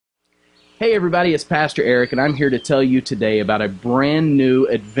Hey everybody, it's Pastor Eric, and I'm here to tell you today about a brand new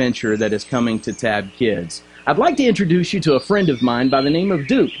adventure that is coming to Tab Kids. I'd like to introduce you to a friend of mine by the name of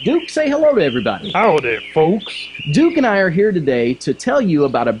Duke. Duke, say hello to everybody. Howdy, folks. Duke and I are here today to tell you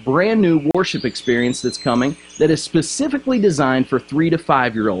about a brand new worship experience that's coming that is specifically designed for 3 to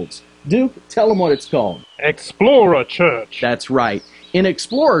 5-year-olds. Duke, tell them what it's called. Explorer Church. That's right. In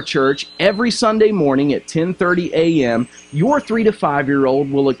Explorer Church, every Sunday morning at 10:30 a.m., your 3 to 5-year-old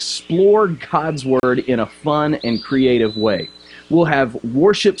will explore God's Word in a fun and creative way. We'll have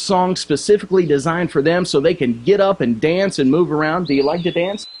worship songs specifically designed for them so they can get up and dance and move around. Do you like to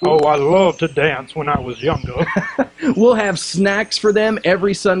dance? Oh, I loved to dance when I was younger. We'll have snacks for them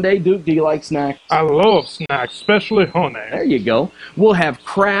every Sunday. Duke, do you like snacks? I love snacks, especially honey. There you go. We'll have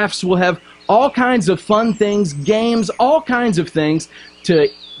crafts. We'll have all kinds of fun things, games, all kinds of things to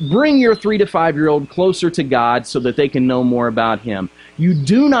bring your 3 to 5-year-old closer to God so that they can know more about Him. You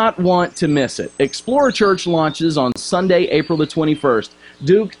do not want to miss it. Explorer Church launches on Sunday, April the 21st.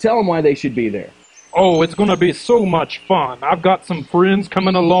 Duke, tell them why they should be there. Oh, it's going to be so much fun. I've got some friends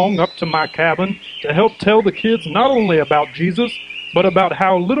coming along up to my cabin to help tell the kids not only about Jesus, but about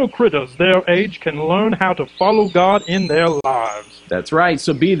how little critters their age can learn how to follow God in their lives. That's right,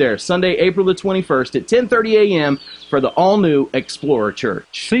 so be there Sunday, April the 21st at 10:30 a.m. for the all-new Explorer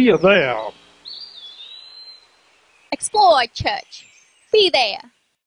Church. See you there. Explorer Church. Be there.